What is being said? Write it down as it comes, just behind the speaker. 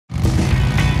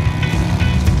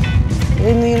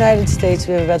in the United States,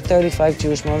 we have about 35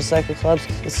 Jewish motorcycle clubs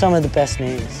with some of the best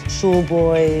names. Shul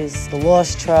Boys, The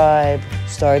Lost Tribe,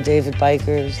 Star David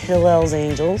Bikers, Hillel's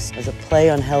Angels, as a play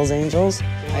on Hell's Angels.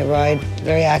 I ride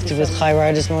very active with High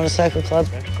Riders Motorcycle Club.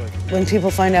 When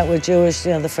people find out we're Jewish,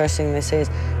 you know, the first thing they say is,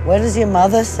 what does your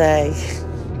mother say?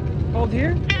 Hold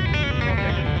here.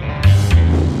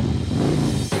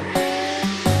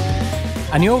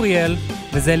 אני אוריאל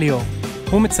וזה ליאור.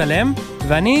 הוא מצלם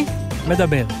ואני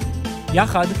מדבר.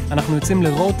 יחד אנחנו יוצאים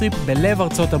לרוד-טריפ בלב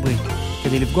ארצות הברית,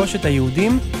 כדי לפגוש את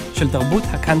היהודים של תרבות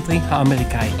הקאנטרי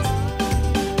האמריקאית.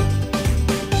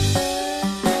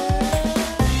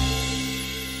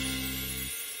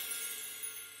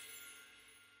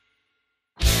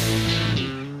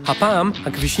 הפעם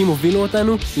הכבישים הובילו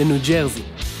אותנו לניו ג'רזי.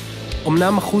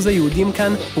 אמנם אחוז היהודים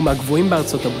כאן הוא מהגבוהים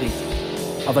בארצות הברית,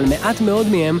 אבל מעט מאוד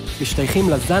מהם משתייכים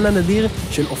לזן הנדיר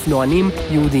של אופנוענים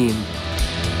יהודיים.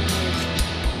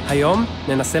 היום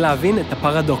ננסה להבין את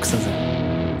הפרדוקס הזה.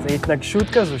 זה התנגשות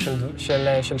כזו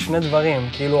של שני דברים,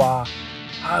 כאילו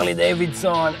הארלי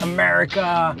דיווידסון,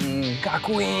 אמריקה,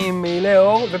 קעקועים, מעילי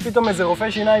אור, ופתאום איזה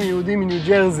רופא שיניים יהודי מניו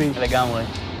ג'רזי. לגמרי.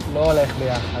 לא הולך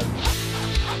ביחד.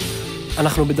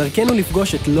 אנחנו בדרכנו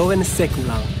לפגוש את לורן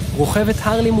סקולר, רוכבת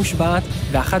הארלי מושבעת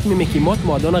ואחת ממקימות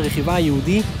מועדון הרכיבה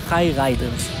היהודי חי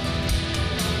ריידרס.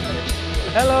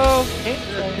 Hello. Hey,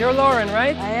 you're Lorен,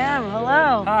 right? I am.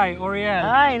 Hello. Hi, Oриel.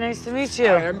 Hi, nice to meet you.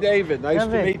 Hi, I'm David. Nice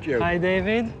to meet you. Hi,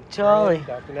 David. Charlie.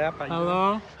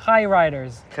 Hello. Hi,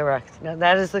 riders. Correct. Now,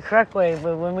 that is the correct way,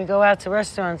 but when we go out to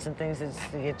restaurants and things, it's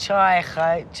you chai,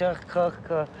 cook.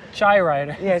 Chai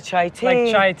rider. Yeah, chai tea.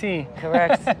 Like chai tea.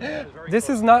 Correct. This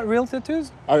is not real tattoos?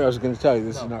 I was going to tell you,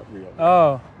 this is not real.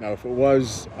 Oh. Now, if it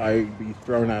was, I'd be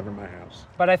thrown out of my house.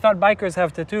 But I thought bikers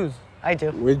have tattoos. I do.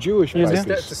 We're Jewish You do?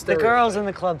 bikers. The girls in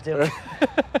the club do.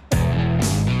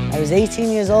 I was 18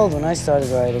 years old when I started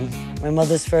riding. My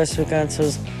mother's first request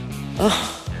was, oh,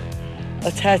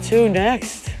 a tattoo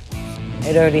next.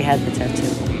 I'd already had the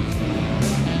tattoo.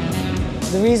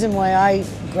 The reason why I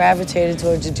gravitated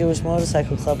towards a Jewish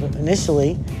motorcycle club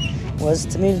initially was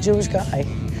to meet a Jewish guy.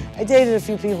 I dated a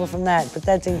few people from that, but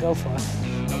that didn't go far.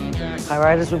 High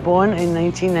Riders were born in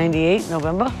 1998,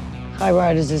 November. High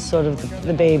Riders is sort of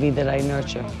the baby that I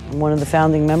nurture. I'm one of the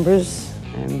founding members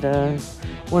and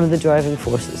one of the driving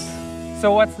forces. So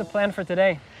what's the plan for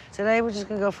today? Today we're just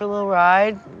gonna go for a little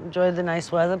ride, enjoy the nice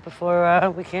weather before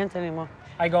we can't anymore.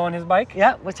 I go on his bike?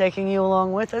 Yeah, we're taking you along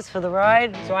with us for the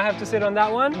ride. So I have to sit on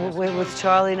that one? With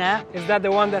Charlie Knapp. Is that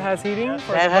the one that has heating?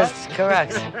 For That the has, bus?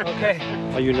 correct. Okay.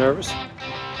 Are you nervous?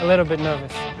 A little bit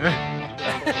nervous.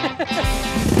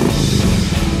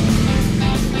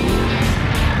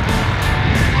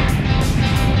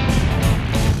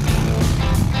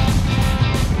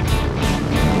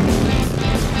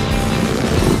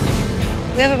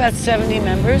 We have about 70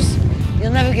 members.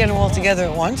 You'll never get them all together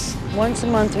at once. Once a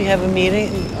month we have a meeting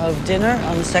of dinner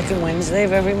on the second Wednesday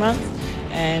of every month.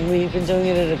 And we've been doing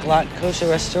it at a Glatt kosher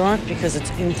restaurant because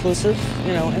it's inclusive,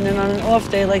 you know. And then on an off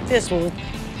day like this, we'll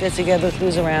get together,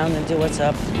 cruise around and do what's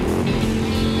up.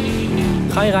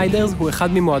 חי ריידרס הוא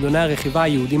אחד ממועדוני הרכיבה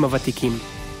היהודים הוותיקים.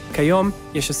 כיום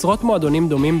יש עשרות מועדונים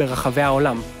דומים ברחבי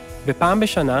העולם. ופעם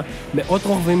בשנה, מאות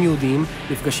רוכבים יהודיים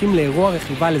נפגשים לאירוע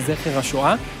רכיבה לזכר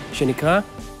השואה, שנקרא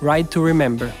Ride to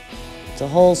Remember. It's a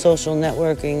whole social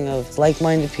networking of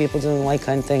like-minded people doing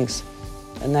like-kind things.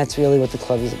 And that's really what the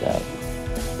club is about.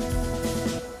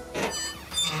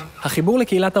 החיבור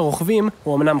לקהילת הרוכבים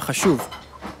הוא אמנם חשוב,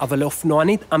 אבל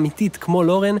לאופנוענית אמיתית כמו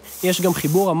לורן יש גם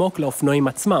חיבור עמוק לאופנועים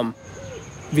עצמם.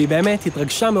 והיא באמת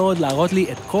התרגשה מאוד להראות לי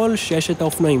את כל ששת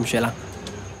האופנועים שלה.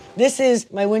 This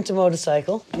is my winter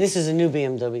motorcycle. This is a new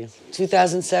BMW.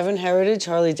 2007 Heritage,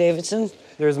 Harley Davidson.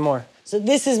 There's more. So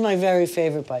this is my very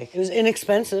favorite bike. It was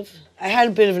inexpensive. I had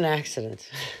a bit of an accident,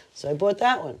 so I bought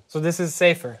that one. So this is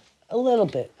safer? A little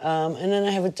bit. And then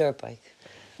I have a dirt bike.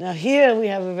 Now here we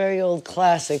have a very old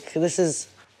classic. This is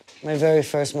my very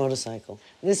first motorcycle.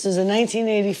 This is a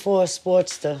 1984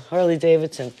 Sportster, Harley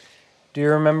Davidson. Do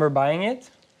you remember buying it?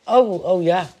 Oh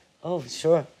yeah. Oh,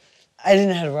 sure. I didn't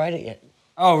know how to ride it yet.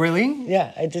 Oh, really? Yeah,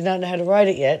 I did not know how to ride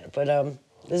it yet, but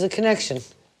there's a connection.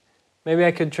 Maybe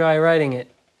I could try riding it.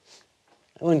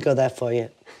 I wouldn't go that far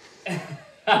yet.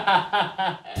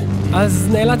 אז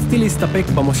נאלצתי להסתפק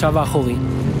במושב האחורי,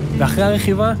 ואחרי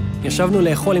הרכיבה ישבנו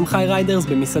לאכול עם חי ריידרס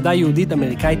במסעדה יהודית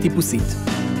אמריקאית טיפוסית.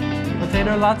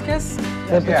 Potato latkes?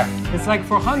 Yeah. It's like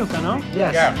for Hanukkah, no?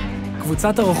 Yes. Yeah.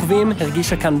 קבוצת הרוכבים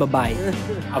הרגישה כאן בבית,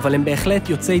 אבל הם בהחלט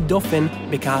יוצאי דופן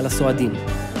בקהל הסועדים.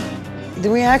 The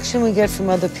reaction we get from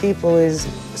other people is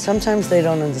sometimes they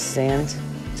don't understand.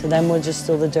 To them, we're just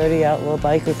still the dirty outlaw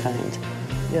biker kind.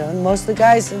 You know, and most of the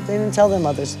guys, they didn't tell their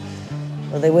mothers.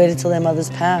 or they waited till their mothers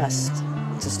passed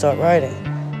to start riding.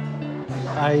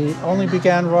 I only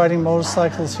began riding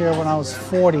motorcycles here when I was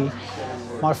 40.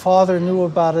 My father knew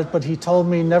about it, but he told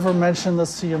me, never mention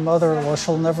this to your mother or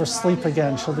she'll never sleep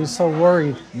again. She'll be so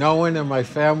worried. No one in my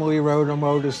family rode a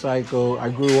motorcycle. I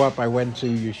grew up, I went to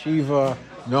yeshiva.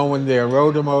 No one there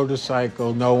rode a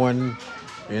motorcycle. No one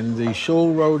in the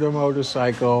shul rode a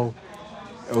motorcycle.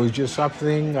 It was just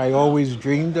something I always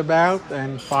dreamed about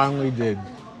and finally did.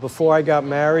 Before I got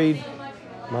married,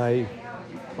 my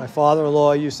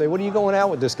father-in-law used to say, what are you going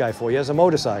out with this guy for? He has a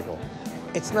motorcycle.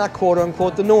 It's not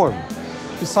quote-unquote the norm.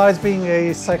 Besides being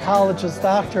a psychologist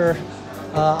doctor,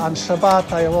 on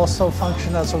Shabbat I also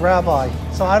function as a rabbi.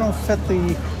 So I don't fit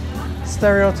the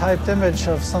stereotyped image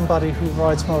of somebody who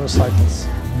rides motorcycles.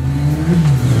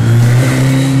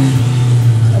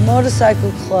 A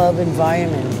motorcycle club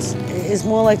environment is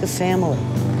more like a family.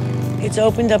 It's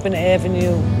opened up an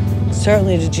avenue,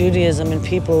 certainly to Judaism and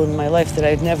people in my life that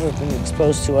I'd never been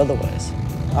exposed to otherwise.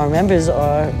 Our members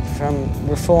are from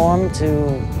Reform to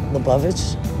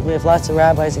Lubavitch. We have lots of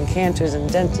rabbis and cantors and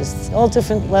dentists, all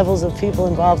different levels of people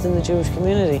involved in the Jewish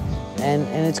community. And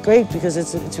it's great because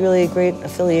it's really a great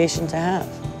affiliation to have.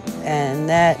 And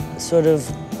that sort of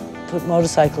put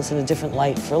motorcycles in a different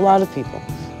light for a lot of people,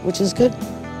 which is good.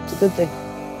 It's a good thing.